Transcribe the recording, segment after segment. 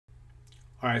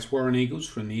Hi, it's Warren Eagles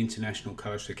from the International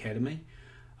Colorist Academy.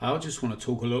 I just want to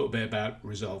talk a little bit about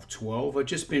Resolve 12. I've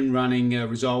just been running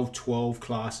Resolve 12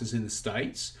 classes in the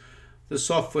States. The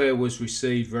software was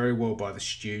received very well by the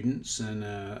students, and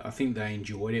I think they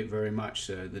enjoyed it very much,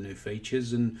 the new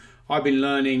features. And I've been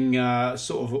learning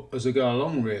sort of as I go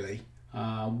along, really,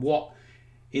 what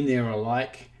in there I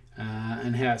like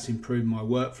and how it's improved my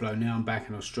workflow. Now I'm back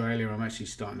in Australia, I'm actually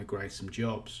starting to grade some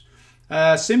jobs.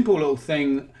 Simple little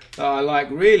thing that I like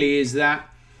really is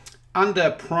that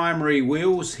under primary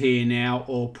wheels here now,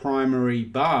 or primary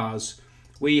bars,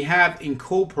 we have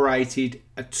incorporated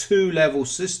a two-level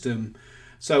system.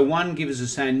 So one gives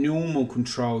us our normal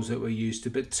controls that we're used to,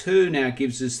 but two now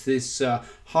gives us this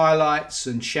highlights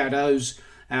and shadows,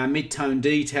 mid-tone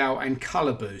detail and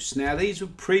color boost. Now these were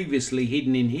previously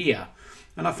hidden in here,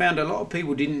 and I found a lot of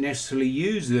people didn't necessarily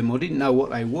use them or didn't know what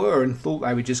they were and thought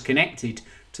they were just connected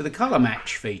to the color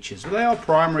match features. Well, they are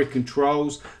primary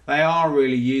controls, they are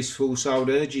really useful, so I would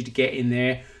urge you to get in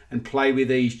there and play with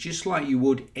these just like you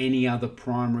would any other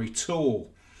primary tool.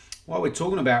 While we're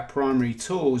talking about primary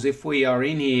tools, if we are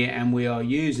in here and we are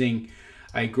using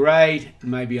a grade,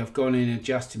 maybe I've gone in and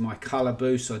adjusted my color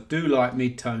boost. I do like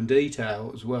mid-tone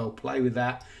detail as well, play with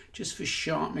that just for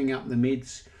sharpening up the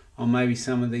mids on maybe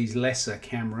some of these lesser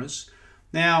cameras.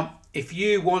 Now if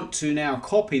you want to now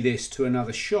copy this to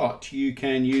another shot, you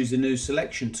can use the new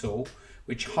selection tool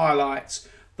which highlights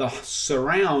the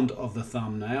surround of the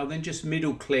thumbnail, then just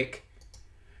middle click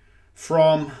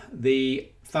from the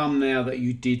thumbnail that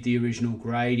you did the original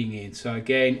grading in. So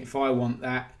again, if I want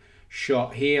that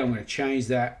shot here, I'm going to change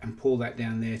that and pull that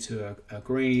down there to a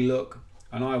greeny look,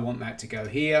 and I want that to go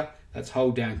here. Let's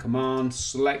hold down Command,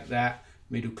 select that,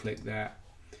 middle click that.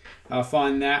 I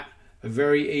find that a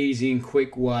very easy and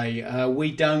quick way.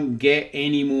 We don't get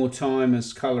any more time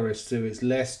as colorists do. It's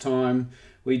less time.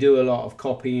 We do a lot of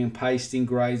copying and pasting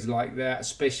grades like that,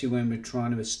 especially when we're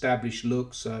trying to establish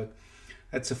looks. So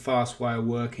that's a fast way of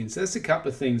working. So that's a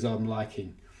couple of things I'm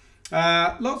liking.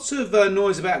 Lots of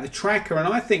noise about the tracker, and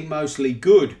I think mostly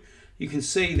good. You can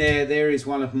see there is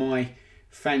one of my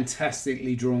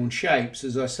fantastically drawn shapes.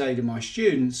 As I say to my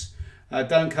students,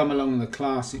 don't come along in the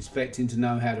class expecting to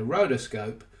know how to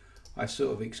rotoscope. I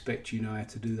sort of expect you know how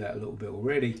to do that a little bit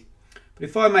already. But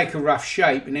if I make a rough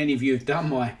shape, and any of you have done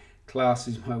my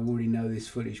classes might already know this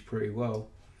footage pretty well.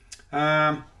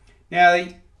 Now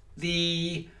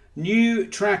the new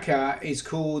tracker is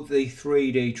called the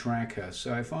 3D tracker.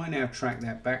 So if I now track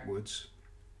that backwards,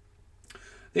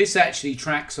 this actually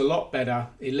tracks a lot better.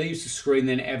 It leaves the screen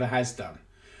than it ever has done.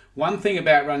 One thing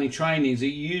about running training is that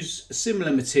you use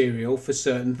similar material for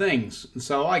certain things, and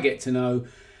so I get to know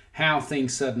how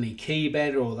things suddenly key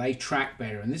better or they track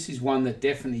better, and this is one that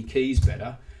definitely keys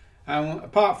better.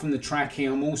 Apart from the tracking,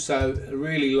 I'm also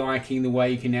really liking the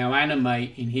way you can now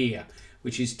animate in here,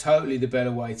 which is totally the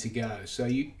better way to go. So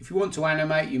if you want to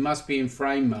animate, you must be in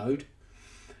frame mode.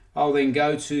 I'll then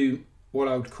go to what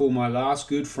I would call my last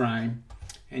good frame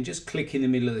and just click in the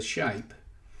middle of the shape,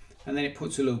 and then it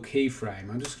puts a little keyframe.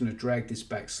 I'm just going to drag this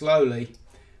back slowly.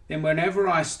 Then whenever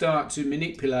I start to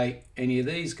manipulate any of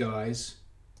these guys,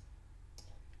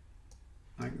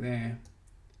 like there,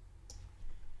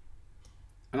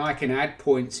 and I can add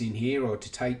points in here or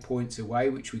to take points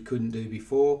away, which we couldn't do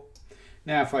before.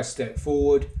 Now if I step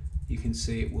forward, you can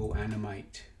see it will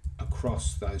animate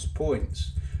across those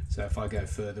points. So if I go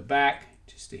further back,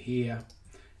 just to here,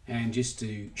 and just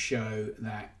to show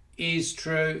that is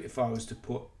true, if I was to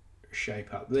put a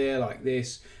shape up there like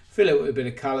this, fill it with a bit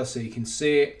of color so you can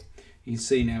see it. You can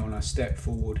see now when I step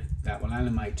forward, that will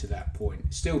animate to that point.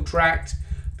 It's still tracked,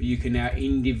 but you can now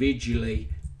individually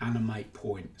animate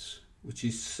points, which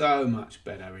is so much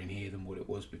better in here than what it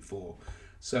was before.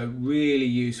 So really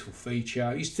useful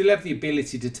feature. You still have the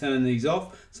ability to turn these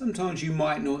off. Sometimes you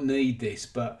might not need this,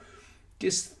 but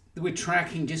just with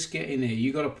tracking, just get in there.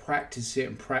 You've got to practice it,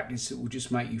 and practice it will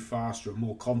just make you faster and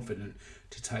more confident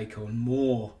to take on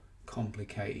more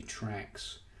complicated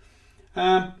tracks.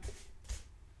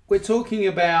 We're talking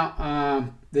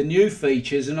about the new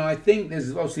features, and I think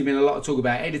there's obviously been a lot of talk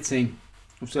about editing.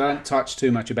 So I don't touch too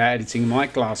much about editing in my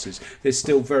classes. They're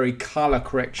still very color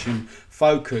correction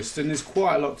focused, and there's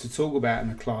quite a lot to talk about in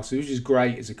the classes, which is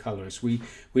great as a colorist. We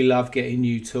love getting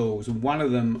new tools, and one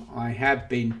of them I have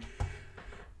been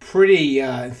pretty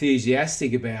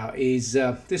enthusiastic about is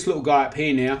this little guy up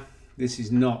here now. This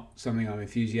is not something I'm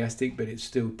enthusiastic, but it's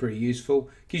still pretty useful.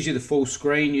 Gives you the full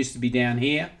screen. Used to be down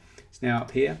here. It's now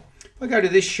up here. If I go to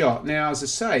this shot now, as I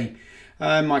say,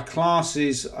 my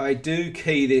classes, I do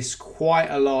key this quite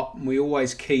a lot, and we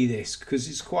always key this because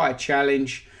it's quite a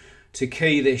challenge to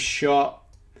key this shot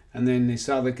and then this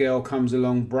other girl comes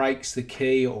along, breaks the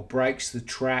key or breaks the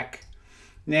track.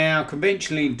 Now,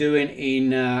 conventionally doing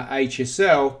in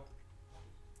HSL,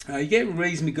 you get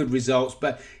reasonably good results,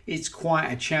 but it's quite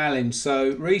a challenge.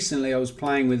 So recently I was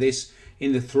playing with this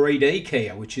in the 3D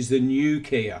keyer, which is the new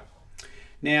keyer.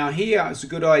 Now here it's a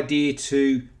good idea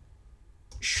to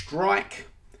strike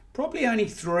probably only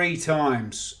 3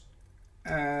 times.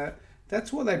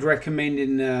 That's what they'd recommend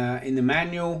in the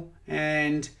manual,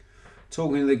 and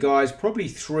talking to the guys, probably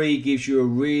 3 gives you a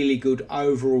really good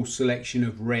overall selection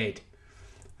of red.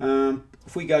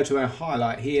 If we go to our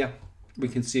highlight here, we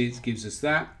can see it gives us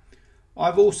that.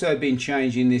 I've also been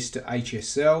changing this to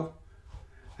HSL,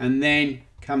 and then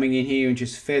coming in here and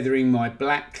just feathering my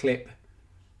black clip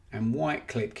and white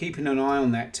clip, keeping an eye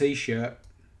on that t-shirt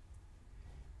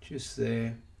just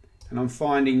there. And I'm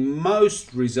finding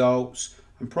most results,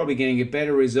 I'm probably getting a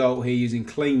better result here using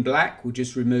clean black. We'll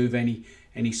just remove any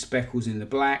speckles in the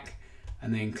black,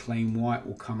 and then clean white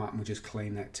will come up and we'll just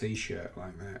clean that t-shirt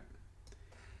like that.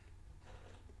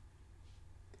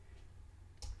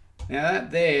 Now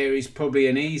that there is probably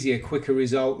an easier, quicker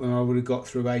result than I would have got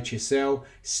through HSL.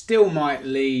 Still might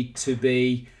lead to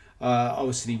be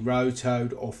obviously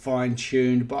rotoed or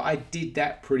fine-tuned, but I did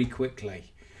that pretty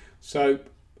quickly. So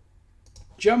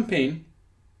jump in,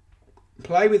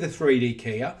 play with the 3D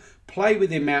keyer, play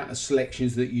with the amount of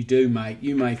selections that you do make.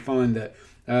 You may find that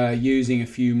using a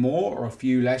few more or a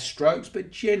few less strokes, but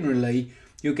generally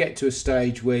you'll get to a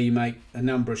stage where you make a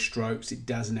number of strokes, it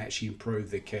doesn't actually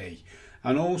improve the key.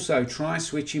 And also try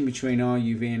switching between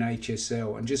RUV and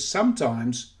HSL, and just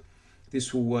sometimes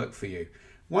this will work for you.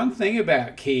 One thing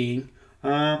about keying,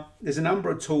 there's a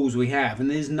number of tools we have, and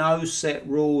there's no set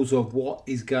rules of what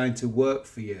is going to work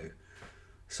for you.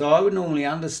 So I would normally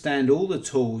understand all the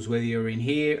tools, whether you're in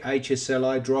here, HSL,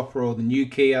 eyedropper, or the new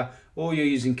keyer, or you're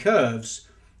using curves.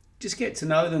 Just get to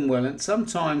know them well, and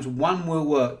sometimes one will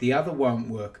work, the other won't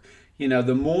work. You know,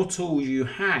 the more tools you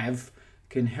have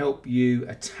can help you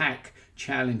attack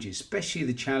challenges, especially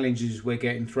the challenges we're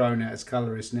getting thrown at as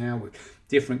colorists now, with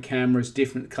different cameras,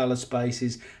 different color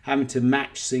spaces, having to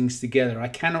match things together. I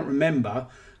cannot remember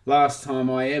last time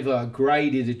I ever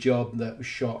graded a job that was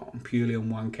shot purely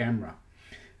on one camera.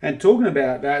 And talking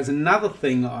about that is another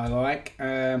thing that I like.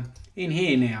 In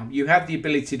here now, you have the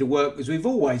ability to work, as we've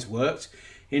always worked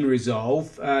in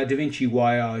Resolve, DaVinci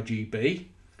YRGB,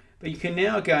 but you can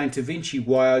now go into DaVinci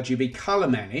YRGB Color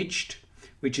Managed,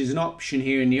 which is an option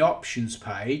here in the options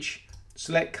page.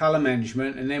 Select color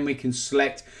management, and then we can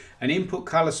select an input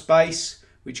color space,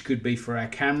 which could be for our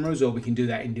cameras, or we can do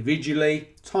that individually.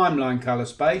 Timeline color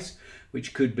space,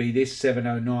 which could be this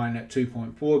 709 at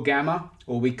 2.4 gamma,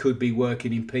 or we could be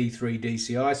working in P3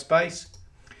 DCI space.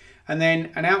 And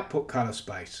then an output color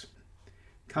space.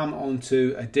 Come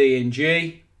onto a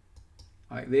DNG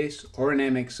like this, or an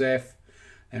MXF,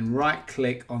 and right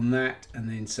click on that and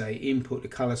then say input the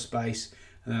color space,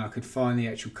 and then I could find the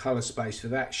actual color space for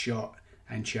that shot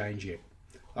and change it.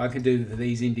 I can do for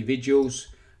these individuals,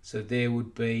 so there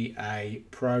would be a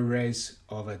ProRes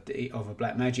of a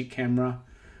Blackmagic camera,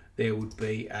 there would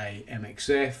be a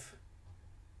MXF,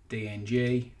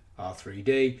 DNG,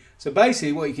 R3D. So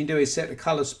basically what you can do is set the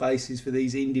color spaces for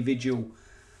these individual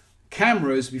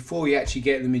cameras before you actually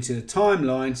get them into the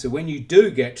timeline, so when you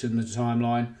do get to the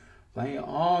timeline, they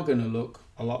are going to look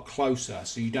a lot closer,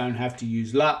 so you don't have to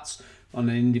use LUTs on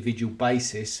an individual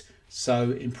basis,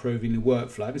 so improving the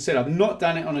workflow. As I said, I've not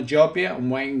done it on a job yet. I'm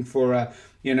waiting for a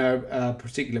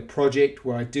particular project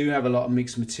where I do have a lot of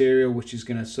mixed material, which is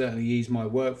going to certainly ease my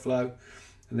workflow,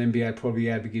 and then probably be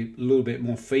able to give a little bit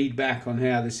more feedback on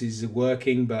how this is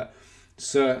working. But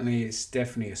certainly it's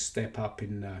definitely a step up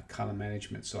in the color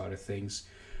management side of things.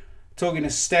 Talking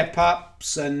of step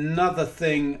ups, another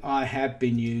thing I have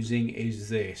been using is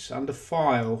this under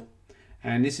File,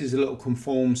 and this is a little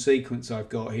conform sequence I've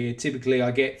got here. Typically I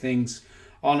get things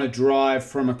on a drive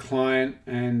from a client,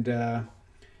 and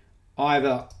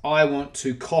either I want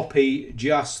to copy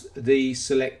just the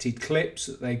selected clips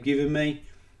that they've given me,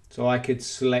 so I could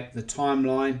select the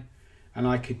timeline, and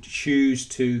I could choose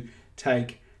to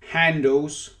take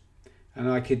handles, and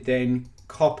I could then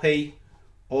copy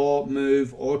or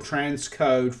move or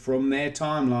transcode from their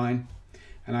timeline,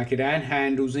 and I could add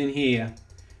handles in here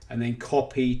and then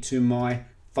copy to my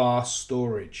fast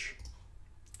storage.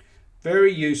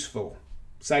 Very useful.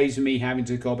 Saves me having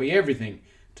to copy everything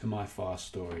to my fast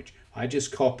storage. I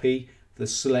just copy the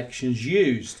selections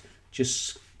used,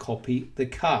 just copy the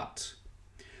cut.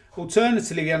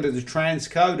 Alternatively, under the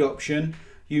transcode option,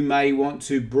 you may want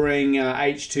to bring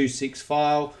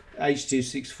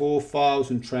H.264 files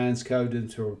and transcode them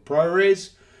to a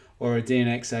ProRes or a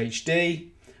DNX HD.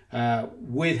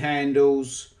 with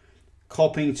handles,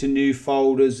 copying to new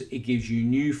folders. It gives you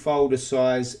new folder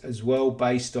size as well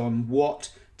based on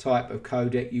what type of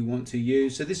codec you want to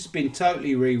use. So this has been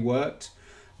totally reworked,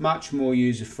 much more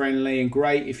user friendly, and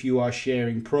great if you are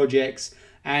sharing projects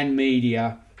and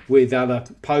media with other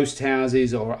post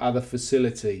houses or other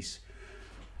facilities.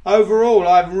 Overall,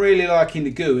 I'm really liking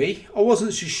the GUI. I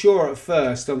wasn't so sure at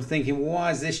first. I'm thinking, well, why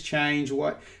has this changed?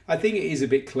 Why? I think it is a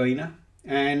bit cleaner,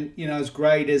 and you know, as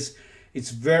great as it's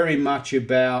very much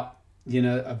about, you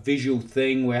know, a visual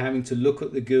thing. We're having to look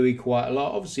at the GUI quite a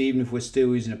lot, obviously, even if we're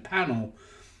still using a panel,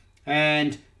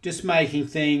 and just making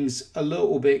things a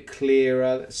little bit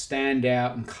clearer, that stand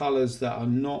out, and colors that are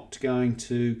not going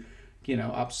to, you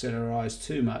know, upset our eyes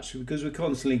too much, because we're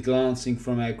constantly glancing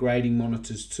from our grading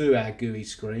monitors to our GUI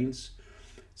screens.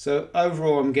 So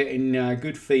overall, I'm getting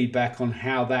good feedback on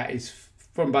how that is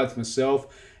from both myself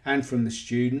and from the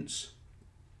students.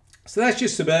 So that's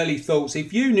just some early thoughts.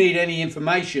 If you need any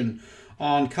information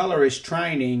on colorist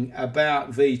training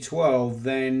about V12,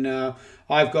 then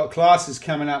I've got classes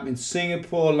coming up in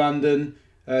Singapore, London,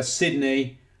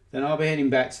 Sydney. Then I'll be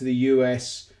heading back to the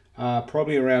US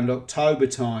probably around October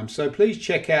time. So please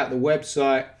check out the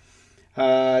website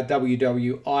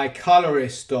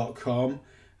www.icolorist.com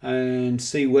and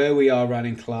see where we are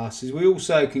running classes. We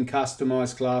also can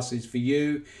customize classes for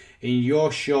you in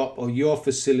your shop or your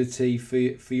facility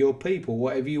for your people,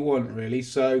 whatever you want really.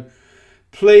 So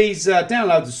please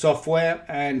download the software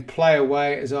and play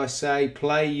away. As I say,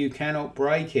 play, you cannot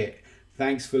break it.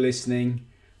 Thanks for listening.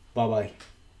 Bye bye.